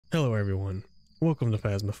Hello everyone, welcome to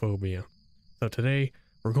Phasmophobia. So today,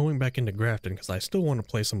 we're going back into Grafton because I still want to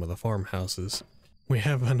play some of the farmhouses. We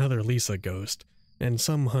have another Lisa ghost, and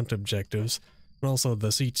some hunt objectives, and also the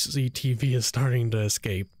CCTV is starting to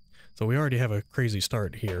escape, so we already have a crazy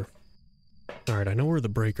start here. Alright, I know where the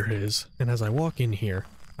breaker is, and as I walk in here,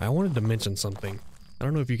 I wanted to mention something. I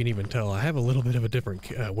don't know if you can even tell, I have a little bit of a different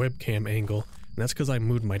webcam angle, and that's because I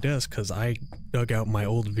moved my desk because I dug out my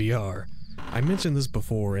old VR. I mentioned this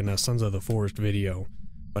before in a Sons of the Forest video,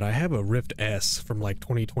 but I have a Rift S from like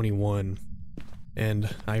 2021,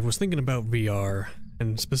 and I was thinking about VR,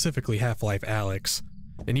 and specifically Half-Life Alyx,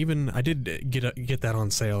 and even I did get that on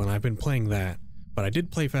sale, and I've been playing that, but I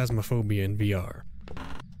did play Phasmophobia in VR.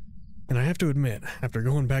 And I have to admit, after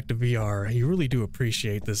going back to VR, you really do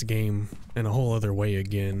appreciate this game in a whole other way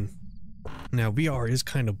again. Now, VR is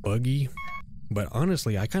kind of buggy, but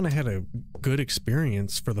honestly, I kind of had a good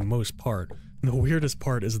experience for the most part. The weirdest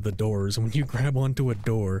part is the doors. When you grab onto a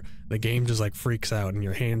door, the game just like freaks out and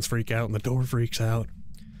your hands freak out and the door freaks out.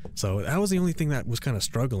 So that was the only thing that was kind of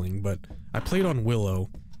struggling, but I played on Willow,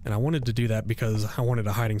 and I wanted to do that because I wanted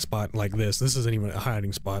a hiding spot like this. This isn't even a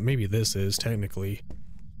hiding spot. Maybe this is, technically.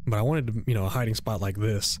 But I wanted, a hiding spot like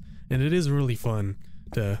this. And it is really fun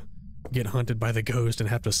to get hunted by the ghost and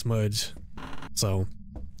have to smudge. So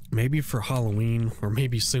maybe for Halloween, or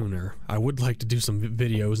maybe sooner, I would like to do some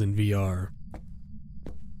videos in VR.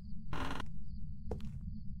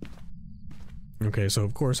 Okay, so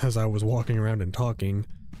of course, as I was walking around and talking,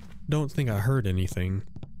 don't think I heard anything.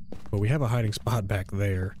 But we have a hiding spot back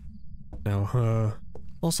there. Now,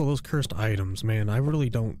 also those cursed items, man, I really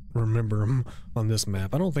don't remember them on this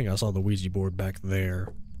map. I don't think I saw the Ouija board back there.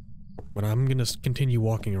 But I'm gonna continue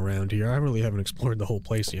walking around here. I really haven't explored the whole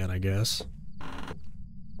place yet, I guess.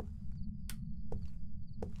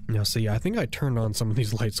 Now see, I think I turned on some of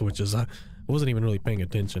these light switches. I wasn't even really paying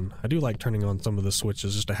attention. I do like turning on some of the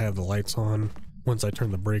switches just to have the lights on once I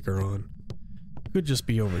turn the breaker on. Could just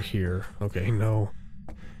be over here. Okay, no.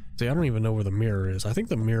 See, I don't even know where the mirror is. I think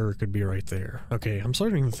the mirror could be right there. Okay, I'm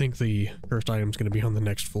starting to think the first item's gonna be on the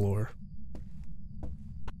next floor.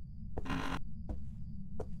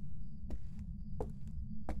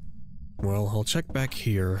 Well, I'll check back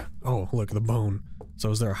here. Oh, look, the bone. So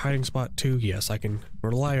is there a hiding spot too? Yes, I can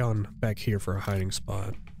rely on back here for a hiding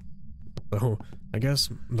spot. So, I guess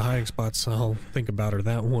the hiding spots I'll think about are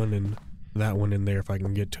that one and that one in there if I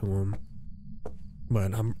can get to them.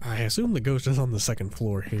 But I assume the ghost is on the second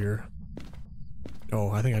floor here. Oh,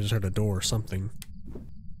 I think I just heard a door or something.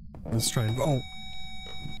 Let's try and...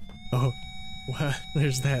 Oh, what?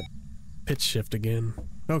 There's that pitch shift again.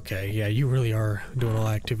 Okay, yeah, you really are doing all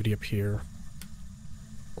activity up here.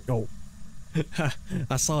 Oh.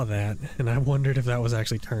 I saw that, and I wondered if that was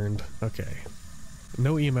actually turned. Okay.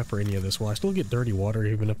 No EMF for any of this. Will I still get dirty water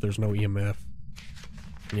even if there's no EMF?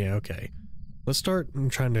 Yeah, okay. Let's start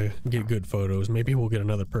trying to get good photos. Maybe we'll get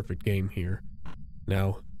another perfect game here.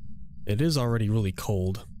 Now, it is already really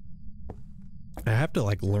cold. I have to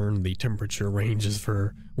like learn the temperature ranges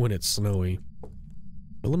for when it's snowy.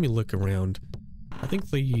 But let me look around. I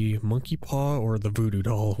think the monkey paw or the voodoo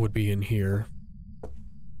doll would be in here.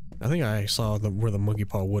 I think I saw where the monkey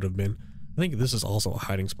paw would have been. I think this is also a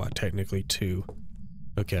hiding spot technically too.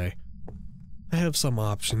 Okay. I have some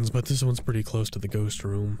options, but this one's pretty close to the ghost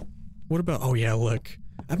room. What about, oh yeah, look.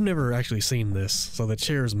 I've never actually seen this, so the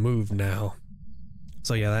chair's moved now.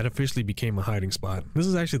 So yeah, that officially became a hiding spot. This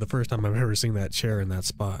is actually the first time I've ever seen that chair in that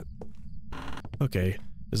spot. Okay,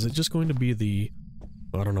 is it just going to be the...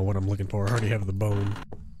 I don't know what I'm looking for, I already have the bone.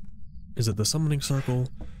 Is it the summoning circle?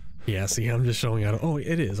 Yeah, see, I'm just showing out. Oh,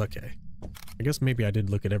 it is, okay. I guess maybe I did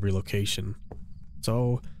look at every location.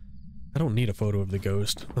 So, I don't need a photo of the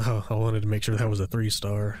ghost. I wanted to make sure that was a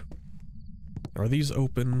 3-star. Are these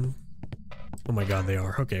open? Oh my god, they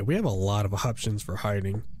are. Okay, we have a lot of options for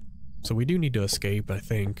hiding. So we do need to escape, I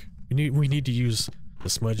think. We need to use the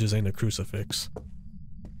smudges and a crucifix.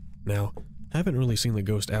 Now, I haven't really seen the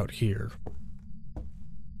ghost out here.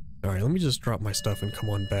 Alright, let me just drop my stuff and come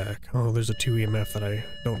on back. Oh, there's a 2 EMF that I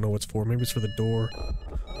don't know what's for. Maybe it's for the door.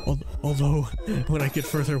 Although, when I get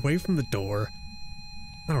further away from the door,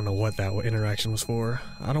 I don't know what that interaction was for.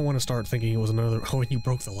 I don't want to start thinking it was another... Oh, and you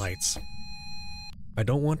broke the lights. I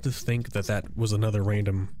don't want to think that that was another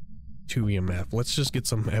random 2 EMF. Let's just get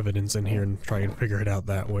some evidence in here and try and figure it out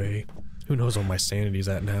that way. Who knows what my sanity's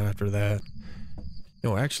at now after that.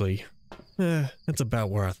 No, actually, that's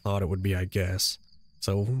about where I thought it would be, I guess.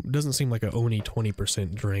 So, it doesn't seem like a only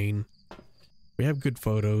 20% drain. We have good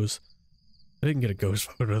photos. I didn't get a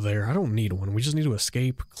ghost photo there. I don't need one. We just need to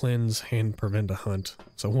escape, cleanse, and prevent a hunt.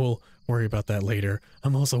 So worry about that later.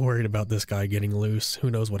 I'm also worried about this guy getting loose. Who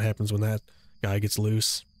knows what happens when that guy gets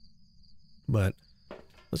loose. But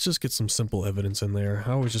let's just get some simple evidence in there.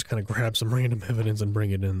 I always just kind of grab some random evidence and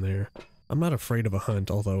bring it in there. I'm not afraid of a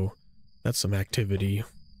hunt, although that's some activity.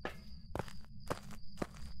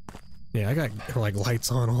 Yeah, I got like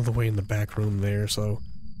lights on all the way in the back room there, so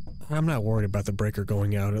I'm not worried about the breaker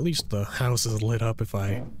going out. At least the house is lit up if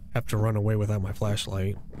I have to run away without my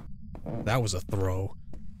flashlight. That was a throw.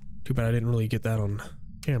 Too bad I didn't really get that on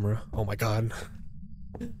camera. Oh my god.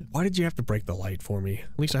 Why did you have to break the light for me?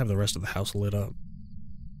 At least I have the rest of the house lit up.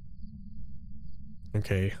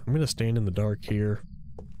 Okay, I'm gonna stand in the dark here.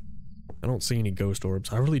 I don't see any ghost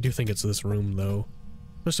orbs. I really do think it's this room though.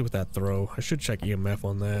 Especially with that throw. I should check EMF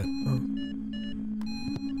on that. Oh.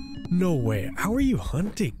 No way. How are you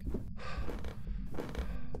hunting?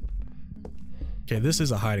 Okay, this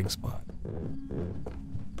is a hiding spot.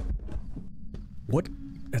 What?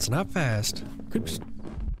 That's not fast.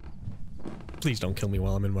 Please don't kill me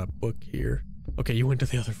while I'm in my book here. Okay, you went to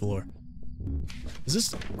the other floor. Is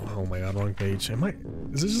this... Oh my god, wrong page.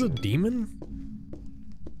 Is this a demon?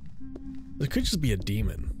 It could just be a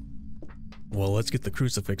demon. Well, let's get the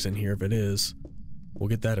crucifix in here if it is. We'll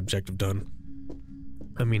get that objective done.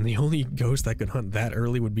 I mean, the only ghost that could hunt that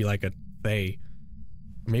early would be like a fae.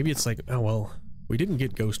 Maybe it's like... Oh well, we didn't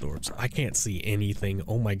get ghost orbs. I can't see anything.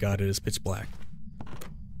 Oh my god, it is pitch black.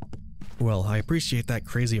 Well, I appreciate that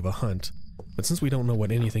crazy of a hunt. But since we don't know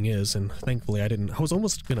what anything is, and thankfully I was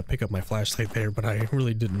almost gonna pick up my flashlight there, but I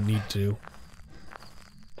really didn't need to.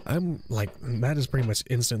 I'm like, that is pretty much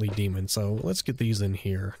instantly demon, so let's get these in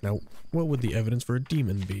here. Now, what would the evidence for a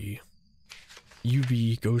demon be?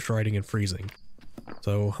 UV, ghost riding, and freezing.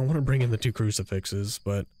 So, I want to bring in the two crucifixes,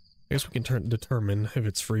 but I guess we can determine if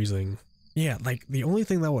it's freezing. Yeah, like, the only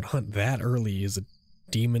thing that would hunt that early is a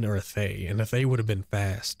demon or a fae, and a fae would have been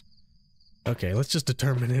fast. Okay, let's just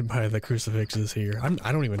determine it by the crucifixes here.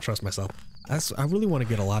 I don't even trust myself. I really want to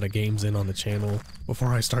get a lot of games in on the channel before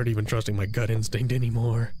I start even trusting my gut instinct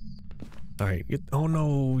anymore. Alright, oh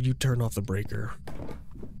no, you turned off the breaker.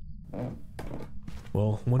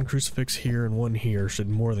 Well, one crucifix here and one here should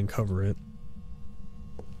more than cover it.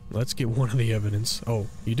 Let's get one of the evidence. Oh,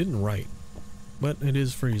 you didn't write, but it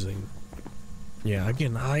is freezing. Yeah,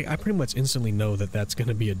 again, I pretty much instantly know that that's going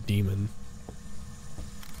to be a demon.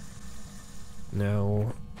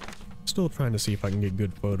 Now, still trying to see if I can get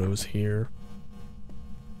good photos here.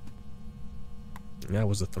 That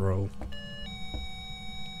was a throw.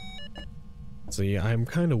 See, I'm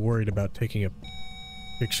kind of worried about taking a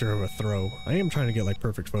picture of a throw. I am trying to get like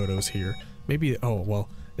perfect photos here. Maybe, oh, well,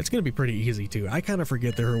 it's gonna be pretty easy too. I kind of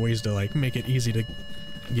forget there are ways to like make it easy to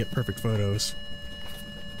get perfect photos.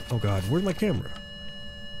 Oh god, where's my camera?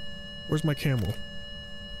 Where's my camel?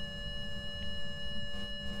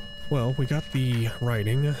 Well, we got the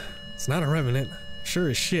writing. It's not a revenant. Sure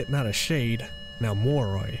as shit, not a shade. Now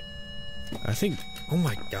Moroi. I think... Oh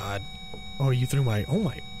my god. Oh, you threw my... Oh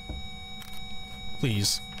my...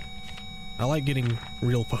 Please. I like getting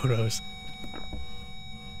real photos.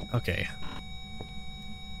 Okay.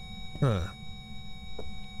 Huh.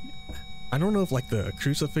 I don't know if like the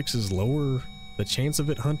crucifixes lower the chance of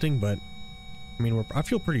it hunting, but... I mean, I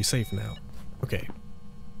feel pretty safe now. Okay.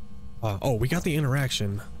 Oh, we got the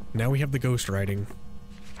interaction. Now we have the ghost writing.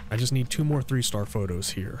 I just need 2 more 3-star photos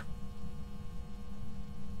here.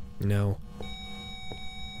 Now,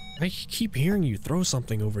 I keep hearing you throw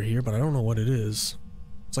something over here, but I don't know what it is.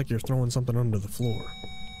 It's like you're throwing something under the floor.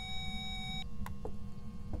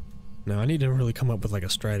 Now, I need to really come up with like a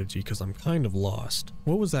strategy because I'm kind of lost.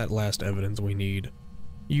 What was that last evidence we need?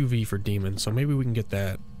 UV for demon, so maybe we can get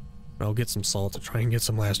that. I'll get some salt to try and get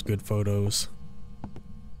some last good photos.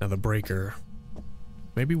 Now the breaker.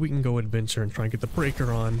 Maybe we can go adventure and try and get the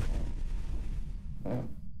breaker on.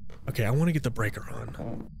 Okay, I want to get the breaker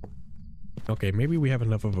on. Okay, maybe we have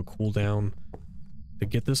enough of a cooldown to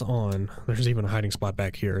get this on. There's even a hiding spot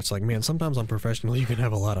back here. It's like, man, sometimes on professional you can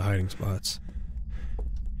have a lot of hiding spots.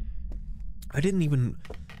 I didn't even...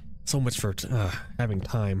 So much for having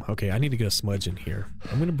time. Okay, I need to get a smudge in here.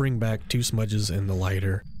 I'm going to bring back 2 smudges and the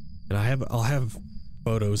lighter. And I'll have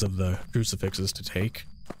photos of the crucifixes to take.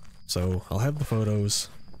 So I'll have the photos,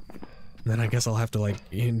 and then I guess I'll have to like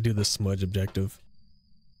do the smudge objective.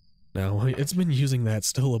 Now, it's been using that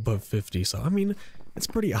still above 50, so I mean, it's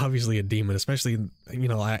pretty obviously a demon, especially, you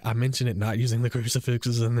know, I mentioned it not using the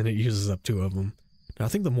crucifixes, and then it uses up 2 of them. Now, I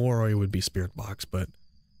think the Moroi would be Spirit Box, but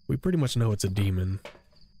we pretty much know it's a demon.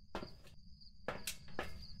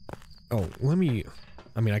 Oh, I mean,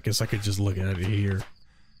 I guess I could just look at it here.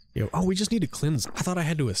 Oh, we just need to cleanse. I thought I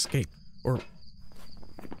had to escape, or...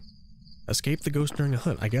 Escape the ghost during a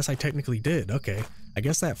hunt. I guess I technically did. Okay. I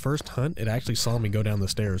guess that first hunt, it actually saw me go down the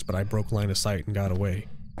stairs, but I broke line of sight and got away.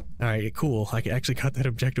 Alright, cool. I actually got that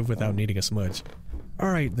objective without needing a smudge.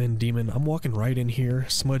 Alright then, demon. I'm walking right in here,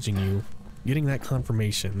 smudging you, getting that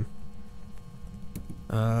confirmation.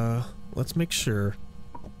 Let's make sure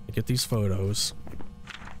I get these photos.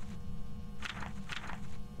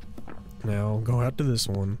 Now, go out to this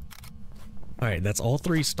one. Alright, that's all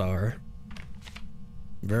 3-star.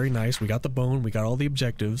 Very nice. We got the bone. We got all the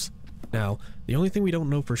objectives. Now, the only thing we don't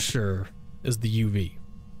know for sure is the UV.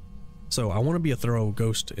 So, I want to be a thorough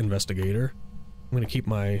ghost investigator. I'm going to keep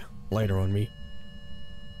my lighter on me.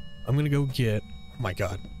 I'm going to go get... Oh my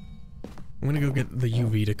god. I'm going to go get the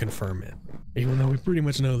UV to confirm it. Even though we pretty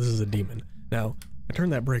much know this is a demon. Now, I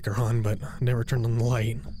turned that breaker on, but never turned on the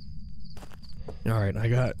light. Alright, I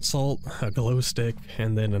got salt, a glow stick,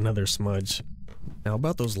 and then another smudge. Now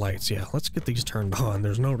about those lights, yeah, let's get these turned on.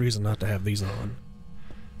 There's no reason not to have these on.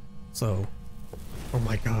 So, oh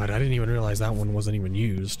my god, I didn't even realize that one wasn't even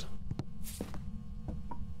used.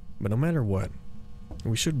 But no matter what,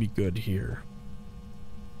 we should be good here.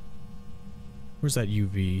 Where's that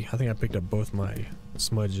UV? I think I picked up both my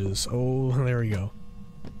smudges. Oh, there we go.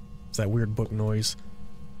 It's that weird book noise.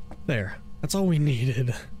 There, that's all we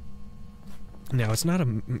needed. Now, it's not a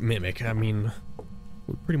mimic. I mean,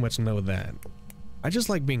 we pretty much know that. I just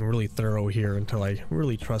like being really thorough here until I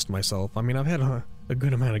really trust myself. I mean, I've had a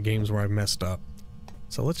good amount of games where I've messed up.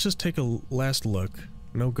 So let's just take a last look.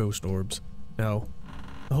 No ghost orbs. Now,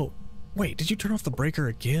 oh, wait, did you turn off the breaker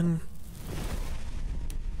again?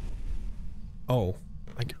 Oh,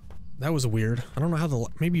 that was weird. I don't know how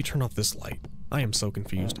maybe you turned off this light. I am so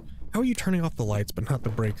confused. How are you turning off the lights but not the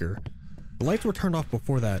breaker? The lights were turned off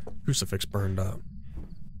before that crucifix burned up.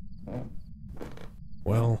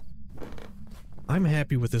 Well, I'm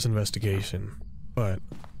happy with this investigation, but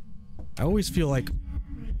I always feel like,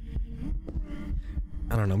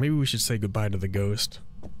 I don't know, maybe we should say goodbye to the ghost.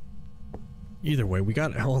 Either way, we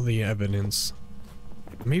got all the evidence.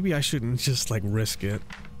 Maybe I shouldn't just like risk it.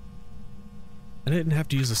 I didn't have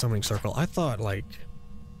to use the summoning circle. I thought like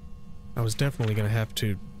I was definitely gonna have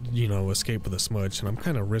to, you know, escape with a smudge, and I'm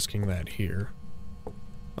kind of risking that here.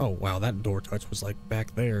 Oh wow, that door touch was like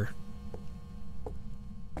back there.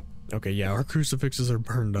 Okay, yeah, our crucifixes are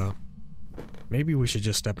burned up. Maybe we should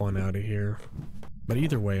just step on out of here. But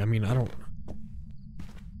either way, I mean, I don't...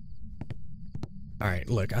 Alright,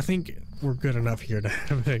 look, I think we're good enough here to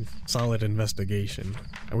have a solid investigation.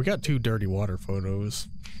 And we got 2 dirty water photos.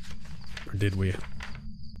 Or did we?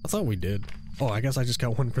 I thought we did. Oh, I guess I just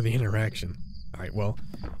got one for the interaction. Alright, well,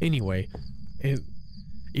 anyway,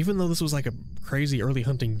 even though this was like a crazy early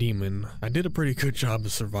hunting demon, I did a pretty good job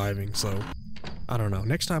of surviving, so... I don't know.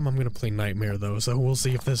 Next time I'm gonna play Nightmare though, so we'll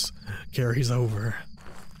see if this carries over.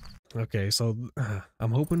 Okay, so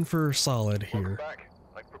I'm hoping for solid here.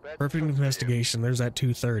 Perfect investigation. There's that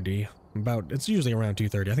 230. It's usually around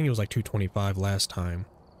 230. I think it was like 225 last time.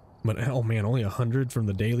 But oh man, only 100 from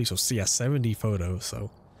the daily, so yeah, 70 photos.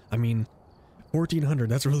 So I mean, 1400.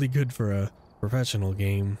 That's really good for a professional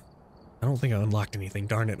game. I don't think I unlocked anything.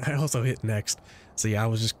 Darn it! I also hit next. So yeah, I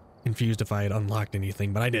was just confused if I had unlocked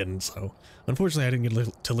anything, but I didn't, so unfortunately I didn't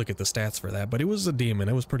get to look at the stats for that. But it was a demon.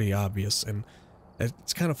 It was pretty obvious, and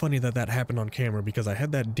it's kind of funny that that happened on camera because I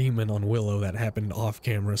had that demon on Willow that happened off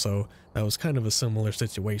camera, so that was kind of a similar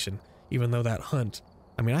situation. Even though that hunt,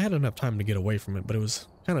 I mean, I had enough time to get away from it, but it was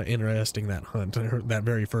kind of interesting, that hunt, that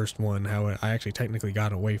very first one, how I actually technically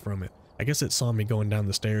got away from it. I guess it saw me going down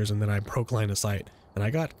the stairs and then I broke line of sight, and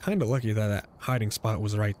I got kind of lucky that that hiding spot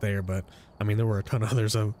was right there, but I mean, there were a ton of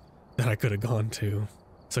others that I could have gone to.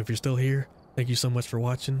 So if you're still here, thank you so much for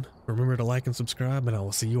watching. Remember to like and subscribe, and I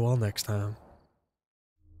will see you all next time.